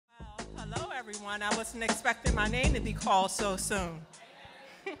everyone. I wasn't expecting my name to be called so soon.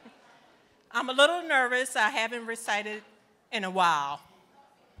 I'm a little nervous. I haven't recited in a while.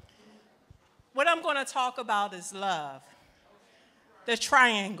 What I'm going to talk about is love, the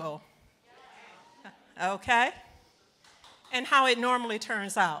triangle, okay? And how it normally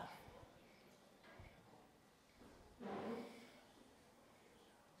turns out.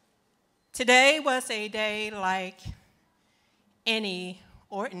 Today was a day like any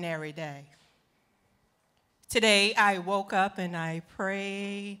ordinary day. Today I woke up and I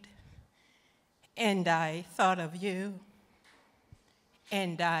prayed, and I thought of you,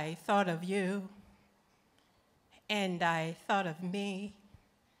 and I thought of you, and I thought of me,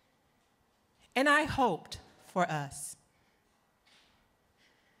 and I hoped for us.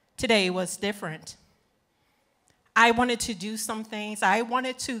 Today was different. I wanted to do some things. I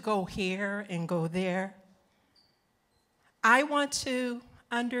wanted to go here and go there. I want to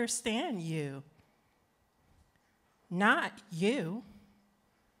understand you, not you.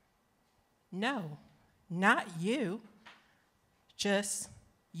 No, not you, just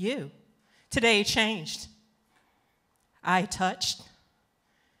you. Today changed. I touched,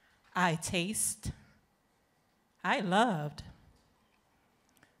 I tasted, I loved.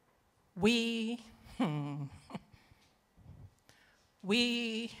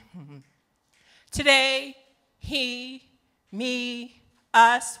 Today, he, me,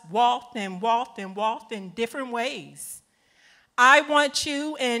 us walked in different ways. I want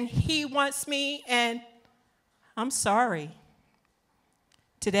you and he wants me, and I'm sorry.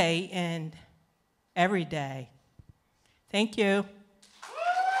 Today and every day. Thank you.